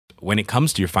when it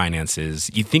comes to your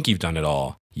finances, you think you've done it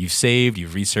all. You've saved,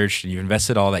 you've researched, and you've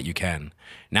invested all that you can.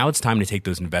 Now it's time to take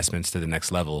those investments to the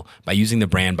next level by using the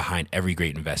brand behind every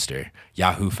great investor,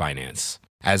 Yahoo Finance.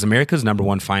 As America's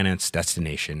 #1 finance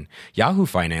destination, Yahoo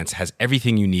Finance has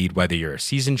everything you need, whether you're a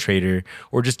seasoned trader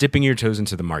or just dipping your toes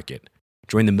into the market.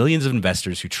 Join the millions of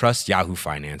investors who trust Yahoo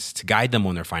Finance to guide them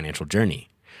on their financial journey.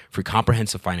 For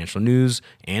comprehensive financial news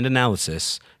and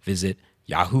analysis, visit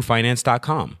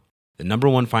yahoofinance.com, the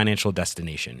 #1 financial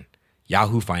destination,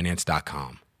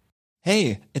 yahoofinance.com.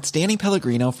 Hey, it's Danny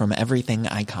Pellegrino from Everything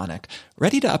Iconic.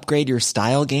 Ready to upgrade your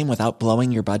style game without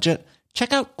blowing your budget?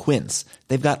 Check out Quince.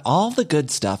 They've got all the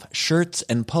good stuff, shirts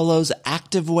and polos,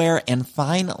 activewear, and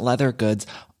fine leather goods,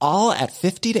 all at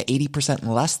 50 to 80%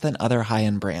 less than other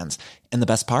high-end brands. And the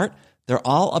best part? They're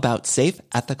all about safe,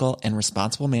 ethical, and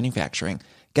responsible manufacturing.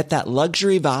 Get that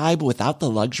luxury vibe without the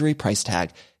luxury price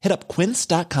tag. Hit up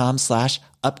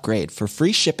quince.com/upgrade for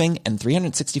free shipping and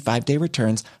 365-day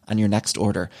returns on your next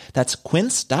order. That's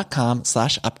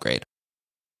quince.com/upgrade.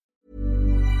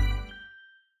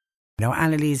 Now,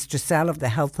 Annalise Dressel of the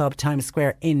Health Hub Times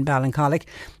Square in Ballincollig,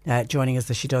 joining us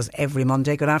as she does every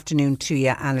Monday. Good afternoon to you,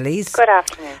 Annalise. Good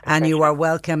afternoon. And you are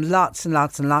welcome. Lots and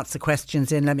lots and lots of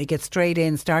questions in. Let me get straight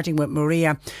in, starting with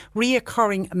Maria.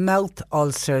 Reoccurring mouth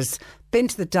ulcers. Been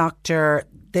to the doctor.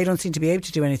 They don't seem to be able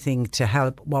to do anything to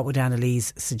help. What would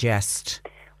Annalise suggest?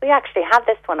 We actually had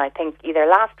this one, I think, either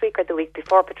last week or the week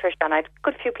before, Patricia, and I had a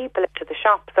good few people into the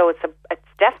shop, so it's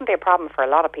definitely a problem for a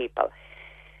lot of people.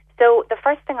 So the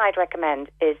first thing I'd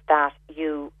recommend is that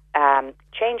you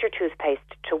change your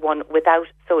toothpaste to one without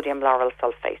sodium lauryl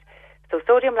sulfate. So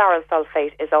sodium lauryl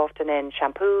sulfate is often in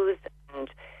shampoos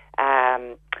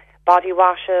and body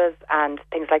washes and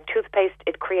things like toothpaste.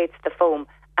 It creates the foam,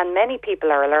 and many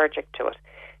people are allergic to it.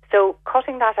 So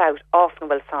cutting that out often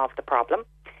will solve the problem.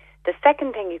 The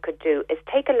second thing you could do is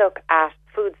take a look at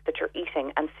foods that you're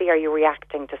eating and see, are you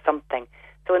reacting to something.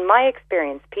 So in my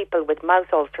experience, people with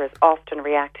mouth ulcers often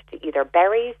react to either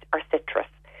berries or citrus.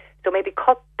 So maybe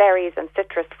cut berries and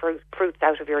citrus fruits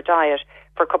out of your diet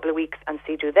for a couple of weeks and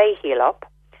see, do they heal up?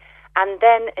 And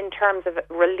then in terms of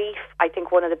relief, I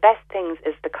think one of the best things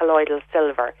is the colloidal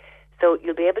silver. So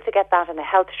you'll be able to get that in a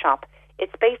health shop.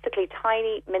 It's basically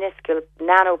tiny, minuscule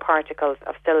nanoparticles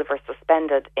of silver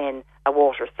suspended in a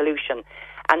water solution.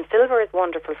 And silver is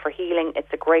wonderful for healing.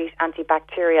 It's a great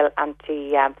antibacterial,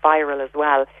 antiviral as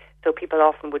well. So people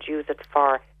often would use it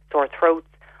for sore throats.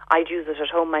 I'd use it at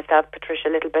home myself, Patricia, a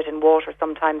little bit in water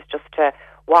sometimes just to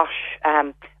wash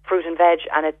fruit and veg,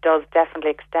 and it does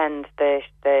definitely extend the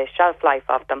shelf life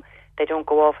of them. They don't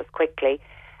go off as quickly.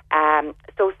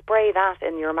 So spray that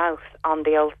in your mouth on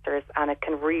the ulcers, and it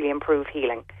can really improve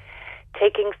healing.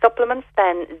 Taking supplements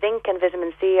then, zinc and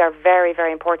vitamin C are very,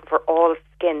 very important for all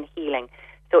skin healing.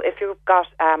 So if you've got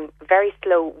very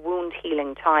slow wound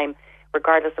healing time,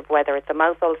 regardless of whether it's a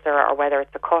mouth ulcer or whether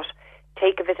it's a cut,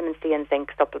 take a vitamin C and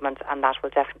zinc supplement, and that will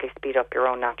definitely speed up your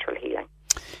own natural healing.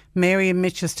 Mary in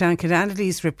Mitchelstown, could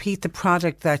Annalise repeat the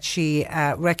product that she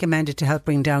recommended to help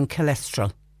bring down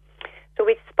cholesterol? So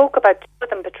we spoke about two of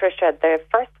them, Patricia. The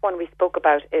first one we spoke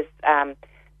about is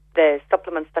the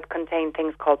supplements that contain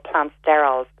things called plant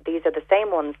sterols. These are the same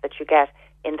ones that you get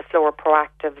in the Flora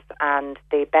Proactives and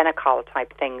the Benecol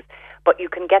type things, but you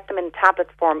can get them in tablet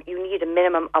form. You need a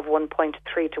minimum of 1.3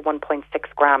 to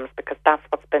 1.6 grams because that's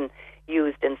what's been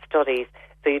used in studies.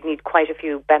 So you'd need quite a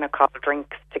few Benecol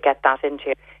drinks to get that into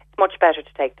you. It's much better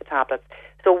to take the tablets.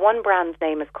 So one brand's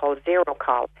name is called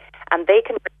Zerocol, and they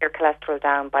can bring your cholesterol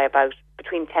down by about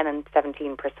between 10 and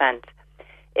 17%.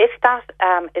 If that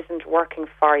isn't working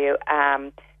for you,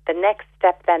 the next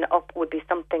step then up would be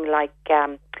something like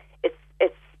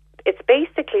it's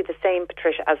basically the same,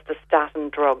 Patricia, as the statin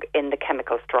drug in the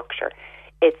chemical structure.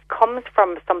 It comes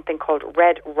from something called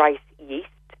red rice yeast,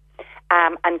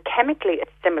 and chemically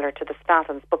it's similar to the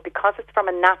statins, but because it's from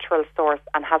a natural source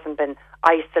and hasn't been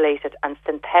isolated and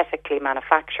synthetically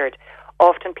manufactured,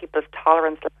 often people's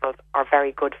tolerance levels are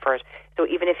very good for it. So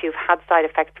even if you've had side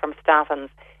effects from statins,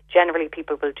 generally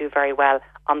people will do very well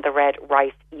on the red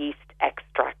rice yeast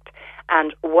extract.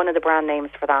 And one of the brand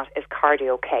names for that is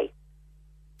Cardio K.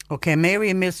 Okay, Mary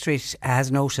in Mill Street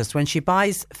has noticed when she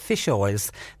buys fish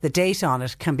oils, the date on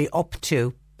it can be up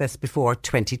to best before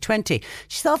 2020.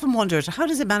 She's often wondered, how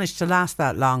does it manage to last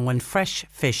that long when fresh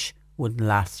fish wouldn't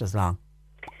last as long?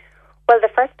 Well, the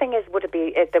first thing is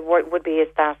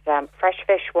that fresh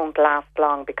fish won't last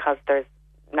long because there's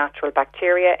natural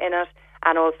bacteria in it,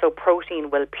 and also protein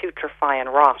will putrefy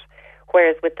and rot.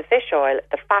 Whereas with the fish oil,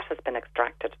 the fat has been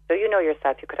extracted. So you know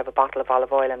yourself, you could have a bottle of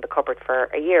olive oil in the cupboard for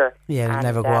a year. Yeah, it'll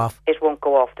never go off. It won't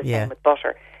go off. The same with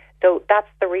butter. So that's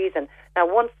the reason. Now,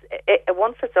 once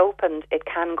it's opened, it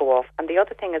can go off. And the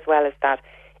other thing as well is that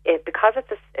because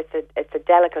it's a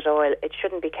delicate oil, it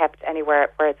shouldn't be kept anywhere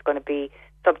where it's going to be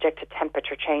subject to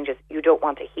temperature changes. You don't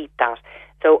want to heat that.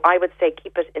 So I would say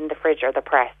keep it in the fridge or the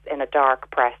press, in a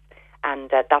dark press, and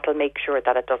that'll make sure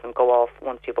that it doesn't go off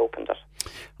once you've opened it.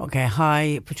 Okay,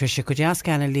 hi Patricia, could you ask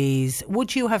Annalise,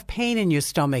 would you have pain in your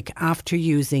stomach after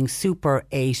using Super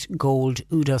 8 Gold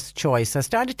Udos Choice? I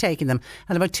started taking them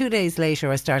and about 2 days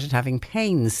later I started having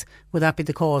pains. Would that be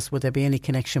the cause? Would there be any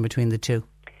connection between the two?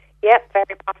 Yeah,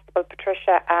 very possible,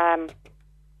 Patricia.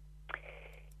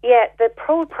 Yeah, the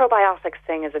probiotics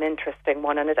thing is an interesting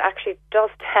one, and it actually does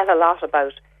tell a lot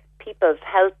about people's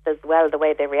health as well, the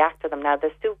way they react to them. Now,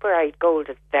 the Super 8 Gold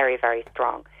is very, very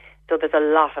strong, so there's a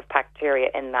lot of bacteria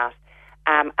in that.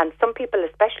 And some people,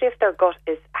 especially if their gut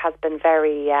has been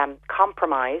very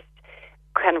compromised,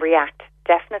 can react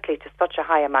definitely to such a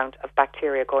high amount of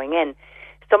bacteria going in.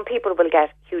 Some people will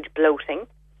get huge bloating.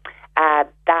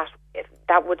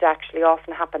 That would actually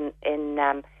often happen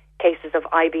in cases of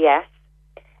IBS,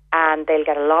 and they'll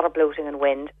get a lot of bloating and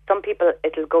wind. Some people,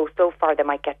 it'll go so far they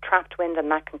might get trapped wind, and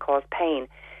that can cause pain.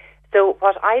 So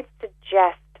what I'd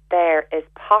suggest there is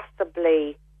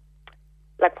possibly,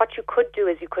 like what you could do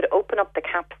is you could open up the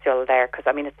capsule there, because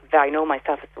I mean, I know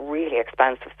myself it's really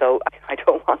expensive, so I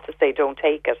don't want to say don't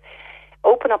take it.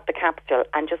 Open up the capsule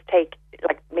and just take,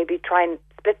 like maybe try and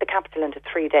split the capsule into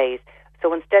 3 days.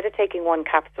 So instead of taking one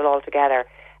capsule altogether,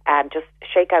 just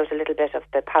shake out a little bit of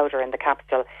the powder in the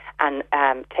capsule and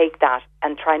take that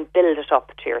and try and build it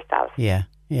up to yourself. Yeah,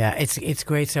 it's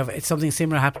great stuff. It's something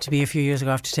similar happened to me a few years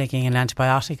ago after taking an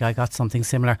antibiotic. I got something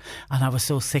similar and I was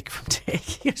so sick from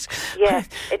taking it. Yeah,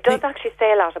 it does actually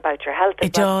say a lot about your health.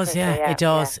 It does, it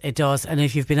does. And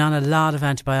if you've been on a lot of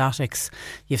antibiotics,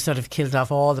 you've sort of killed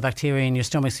off all the bacteria in your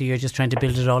stomach, so you're just trying to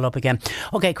build it all up again.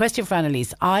 Okay, question for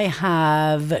Annalise. I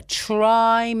have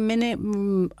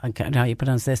trigeminal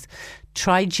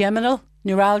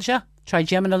neuralgia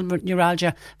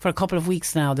for a couple of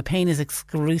weeks now. The pain is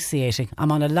excruciating.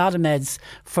 I'm on a lot of meds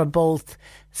for both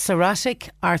psoriatic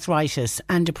arthritis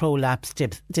and a prolapse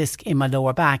disc in my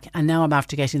lower back, and now I'm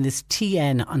after getting this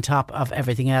TN on top of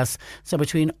everything else. So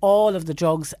between all of the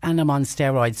drugs, and I'm on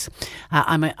steroids,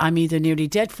 I'm either nearly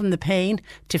dead from the pain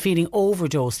to feeling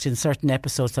overdosed in certain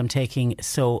episodes. I'm taking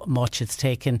so much. It's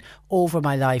taken over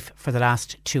my life for the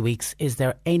last 2 weeks. Is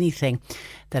there anything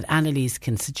that Annalise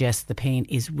can suggest? The pain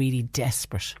is really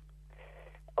desperate.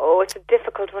 Oh, it's a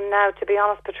difficult one now, to be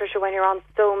honest, Patricia, when you're on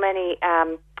so many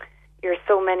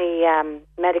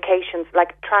medications.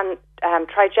 Like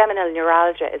trigeminal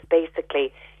neuralgia is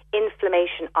basically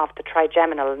inflammation of the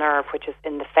trigeminal nerve, which is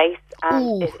in the face,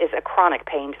 and is a chronic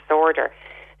pain disorder.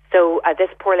 So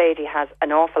this poor lady has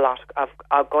an awful lot of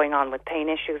going on with pain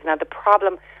issues. Now, the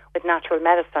problem with natural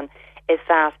medicine is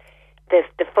that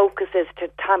the focus is to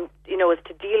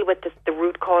deal with the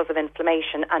root cause of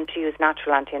inflammation and to use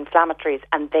natural anti-inflammatories,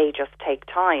 and they just take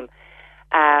time.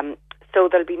 So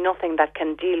there'll be nothing that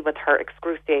can deal with her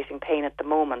excruciating pain at the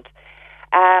moment.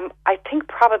 I think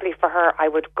probably for her, I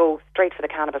would go straight for the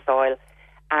cannabis oil,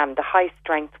 the high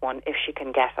strength one, if she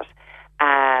can get it.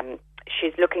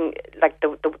 She's looking like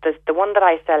the one that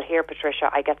I sell here, Patricia.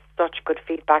 I get such good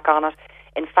feedback on it.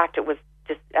 In fact, it's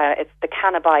the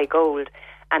Cannabi Gold,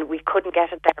 and we couldn't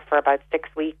get it there for about 6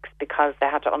 weeks because they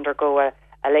had to undergo a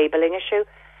labelling issue.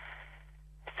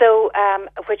 So,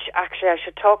 which actually I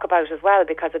should talk about as well,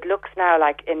 because it looks now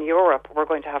like in Europe we're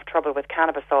going to have trouble with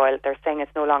cannabis oil. They're saying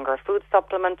it's no longer a food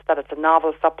supplement, that it's a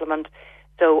novel supplement.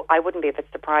 So I wouldn't be a bit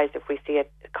surprised if we see it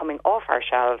coming off our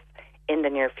shelves in the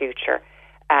near future.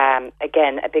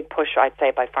 Again, a big push, I'd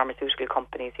say, by pharmaceutical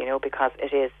companies, because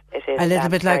it is a little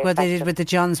bit like what they did with the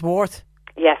John's Wort.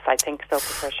 Yes, I think so,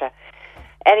 Patricia.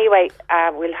 Anyway,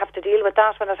 we'll have to deal with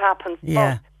that when it happens.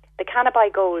 Yeah. But the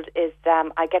Cannabi Gold is,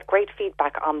 I get great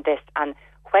feedback on this, and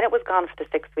when it was gone for the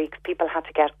 6 weeks, people had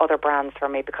to get other brands for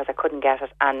me because I couldn't get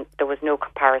it, and there was no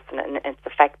comparison in its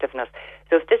effectiveness.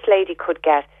 So if this lady could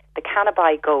get the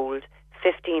Cannabi Gold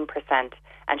 15%,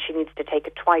 and she needs to take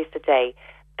it twice a day,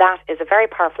 that is a very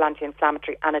powerful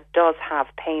anti-inflammatory, and it does have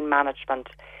pain management.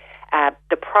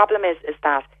 The problem is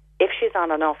that if she's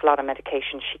on an awful lot of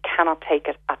medication, she cannot take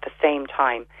it at the same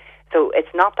time. So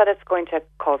it's not that it's going to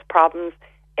cause problems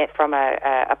from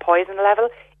a poison level.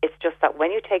 It's just that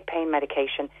when you take pain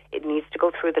medication, it needs to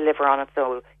go through the liver on its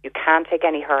own. You can't take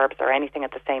any herbs or anything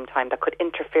at the same time that could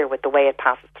interfere with the way it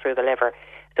passes through the liver.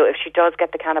 So if she does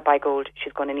get the Cannabi Gold,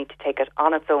 she's going to need to take it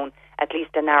on its own at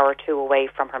least an hour or two away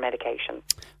from her medication.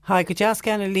 Hi, could you ask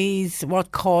Annalise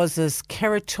what causes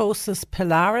keratosis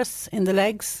pilaris in the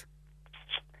legs?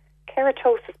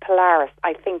 keratosis pilaris,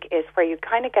 I think, is where you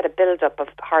kind of get a build-up of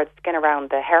hard skin around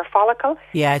the hair follicle.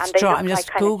 Yeah, it's dry. I'm just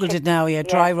Googled it now. Yeah,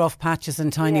 dry, rough patches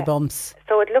and tiny bumps.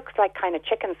 So it looks like kind of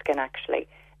chicken skin, actually.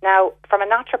 Now, from a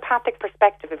naturopathic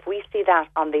perspective, if we see that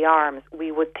on the arms,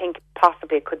 we would think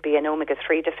possibly it could be an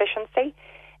omega-3 deficiency.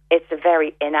 It's a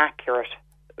very inaccurate,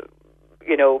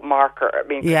 marker. I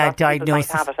mean, diagnosis. People might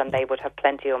have it and they would have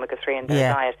plenty of omega-3 in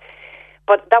their diet.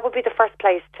 But that would be the first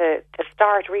place to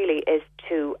start, really, is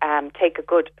to take a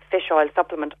good fish oil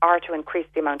supplement or to increase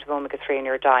the amount of omega-3 in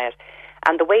your diet.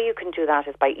 And the way you can do that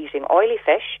is by eating oily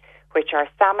fish, which are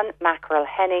salmon, mackerel,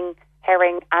 herring,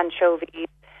 anchovies,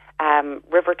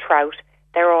 river trout.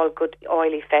 They're all good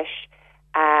oily fish.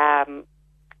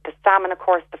 The salmon, of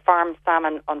course, the farm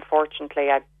salmon, unfortunately,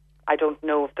 I don't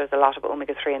know if there's a lot of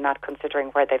omega-3 in that, considering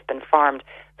where they've been farmed.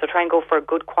 So try and go for a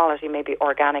good quality, maybe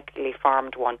organically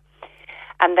farmed one.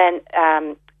 And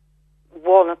then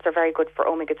walnuts are very good for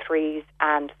omega-3s,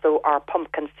 and so are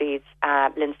pumpkin seeds,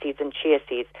 linseeds and chia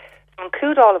seeds. So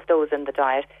include all of those in the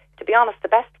diet. To be honest, the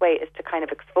best way is to kind of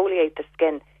exfoliate the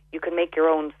skin. You can make your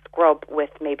own scrub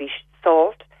with maybe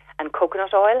salt and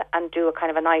coconut oil and do a kind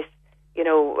of a nice,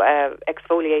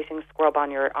 exfoliating scrub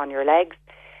on your legs.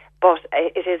 But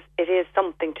it is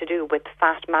something to do with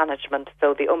fat management,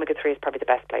 so the omega-3 is probably the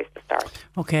best place to start.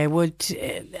 Okay, would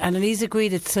Annalise agree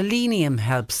that selenium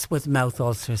helps with mouth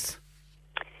ulcers?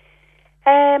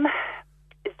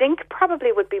 Zinc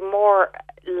probably would be more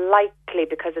likely,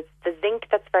 because it's the zinc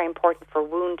that's very important for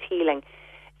wound healing.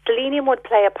 Selenium would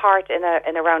play a part in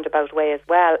a roundabout way as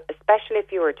well, especially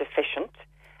if you are deficient.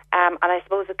 And I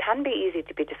suppose it can be easy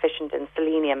to be deficient in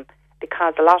selenium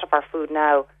because a lot of our food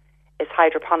now is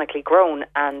hydroponically grown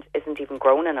and isn't even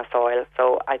grown in a soil.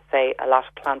 So I'd say a lot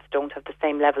of plants don't have the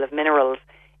same level of minerals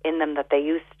in them that they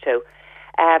used to.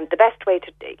 The best way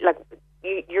to,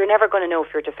 you're never going to know if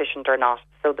you're deficient or not.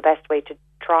 So the best way to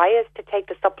try is to take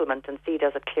the supplement and see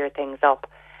does it clear things up.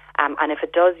 And if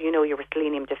it does, you're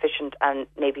selenium deficient and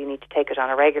maybe you need to take it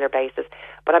on a regular basis.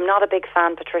 But I'm not a big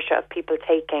fan, Patricia, of people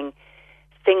taking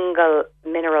single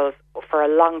minerals for a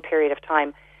long period of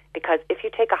time, because if you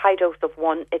take a high dose of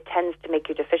one, it tends to make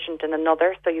you deficient in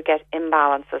another, so you get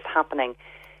imbalances happening.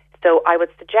 So I would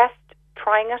suggest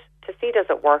trying it to see does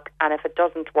it work, and if it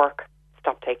doesn't work,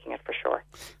 stop taking it for sure.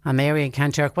 I'm Mary in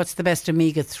Kanturk. What's the best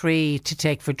omega-3 to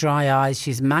take for dry eyes?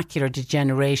 She's macular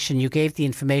degeneration. You gave the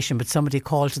information, but somebody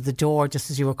called to the door just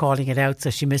as you were calling it out,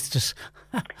 so she missed it.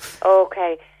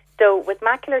 Okay. So with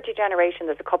macular degeneration,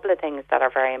 there's a couple of things that are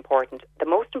very important. The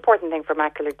most important thing for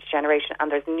macular degeneration,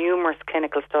 and there's numerous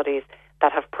clinical studies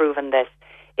that have proven this,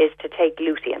 is to take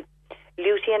lutein.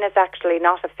 Lutein is actually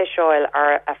not a fish oil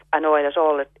or an oil at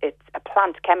all. It's a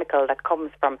plant chemical that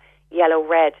comes from yellow,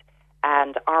 red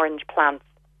and orange plants.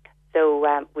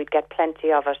 So we'd get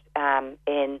plenty of it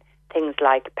in things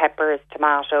like peppers,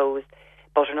 tomatoes,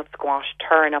 butternut squash,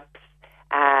 turnips,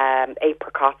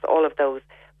 apricots, all of those.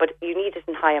 But you need it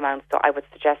in high amounts, so I would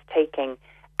suggest taking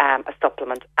a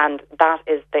supplement. And that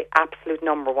is the absolute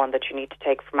number one that you need to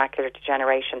take for macular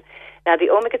degeneration. Now,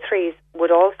 the omega-3s would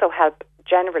also help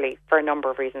generally for a number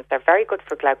of reasons. They're very good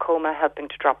for glaucoma, helping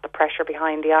to drop the pressure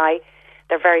behind the eye.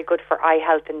 They're very good for eye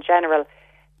health in general,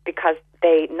 because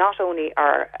they not only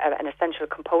are an essential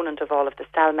component of all of the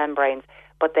cell membranes,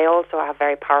 but they also have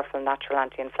very powerful natural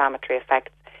anti-inflammatory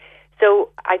effects. So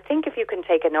I think if you can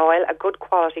take an oil, a good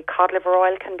quality cod liver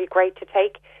oil can be great to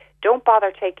take. Don't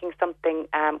bother taking something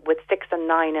with 6 and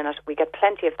 9 in it. We get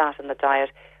plenty of that in the diet.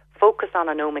 Focus on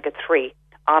an omega-3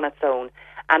 on its own.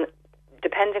 And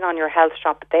depending on your health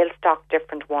shop, they'll stock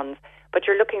different ones. But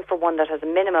you're looking for one that has a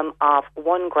minimum of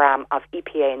 1 gram of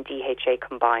EPA and DHA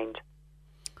combined.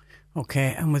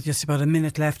 Okay, and with just about a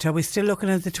minute left, are we still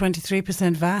looking at the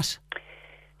 23% VAT?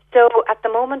 So at the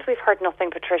moment we've heard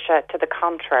nothing, Patricia, to the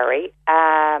contrary.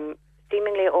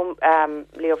 Seemingly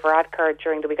Leo Varadkar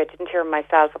during the week, I didn't hear him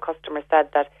myself, a customer said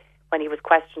that when he was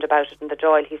questioned about it in the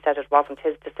Dáil, he said it wasn't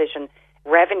his decision.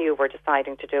 Revenue were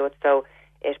deciding to do it, so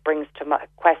it brings to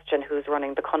question who's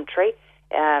running the country.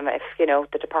 If,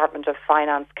 the Department of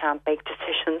Finance can't make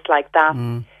decisions like that.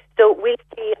 So we'll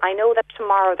see. I know that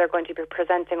tomorrow they're going to be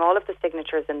presenting all of the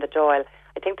signatures in the Dáil.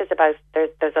 I think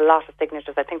there's a lot of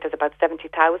signatures. I think there's about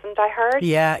 70,000, I heard.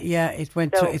 Yeah,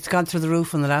 it's gone through the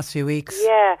roof in the last few weeks.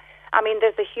 Yeah, I mean,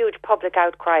 there's a huge public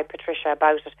outcry, Patricia,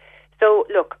 about it. So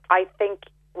look, I think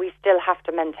we still have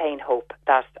to maintain hope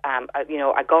that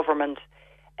a government,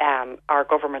 our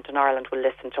government in Ireland, will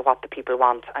listen to what the people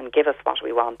want and give us what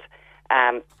we want.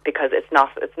 Because it's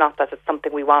not that it's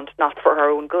something we want not for our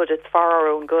own good, it's for our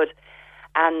own good.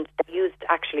 And they used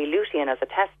actually lutein as a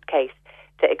test case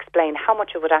to explain how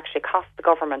much it would actually cost the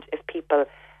government if people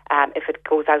if it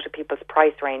goes out of people's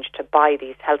price range to buy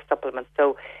these health supplements.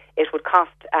 So it would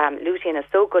cost, lutein is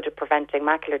so good at preventing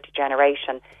macular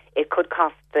degeneration, it could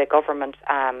cost the government,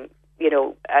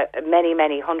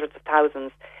 many hundreds of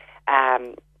thousands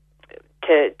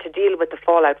to deal with the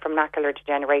fallout from macular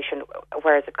degeneration,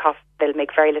 whereas they'll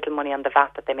make very little money on the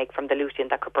VAT that they make from the lutein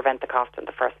that could prevent the cost in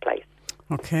the first place.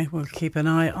 Okay, we'll keep an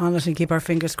eye on it and keep our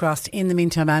fingers crossed. In the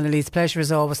meantime, Annalise, pleasure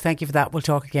as always. Thank you for that. We'll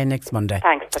talk again next Monday.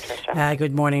 Thanks, Patricia.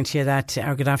 Good morning to you,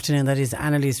 or good afternoon. That is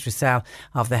Annalise Dressel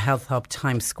of the Health Hub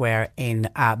Times Square in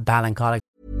Ballincollig.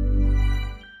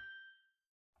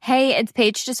 Hey, it's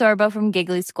Paige DeSorbo from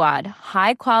Giggly Squad.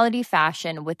 High quality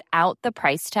fashion without the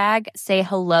price tag. Say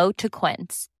hello to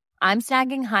Quince. I'm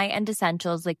snagging high-end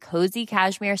essentials like cozy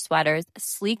cashmere sweaters,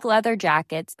 sleek leather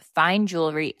jackets, fine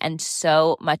jewelry, and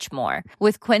so much more.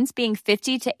 With Quince being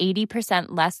 50 to 80%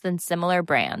 less than similar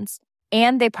brands.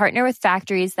 And they partner with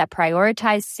factories that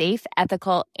prioritize safe,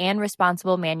 ethical, and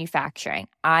responsible manufacturing.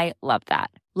 I love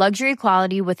that. Luxury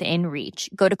quality within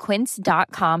reach. Go to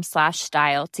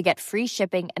quince.com/style to get free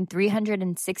shipping and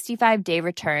 365-day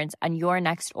returns on your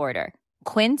next order.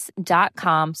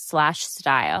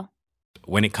 Quince.com/style.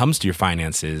 When it comes to your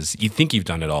finances, you think you've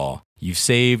done it all. You've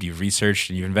saved, you've researched,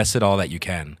 and you've invested all that you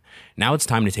can. Now it's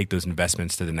time to take those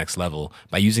investments to the next level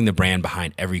by using the brand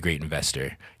behind every great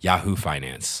investor, Yahoo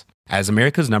Finance. As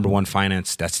America's #1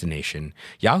 finance destination,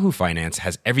 Yahoo Finance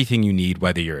has everything you need,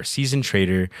 whether you're a seasoned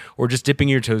trader or just dipping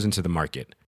your toes into the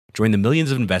market. Join the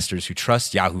millions of investors who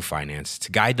trust Yahoo Finance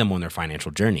to guide them on their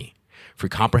financial journey. For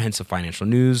comprehensive financial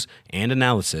news and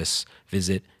analysis,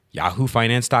 visit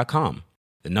yahoofinance.com.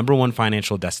 The #1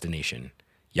 financial destination,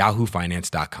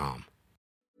 yahoofinance.com.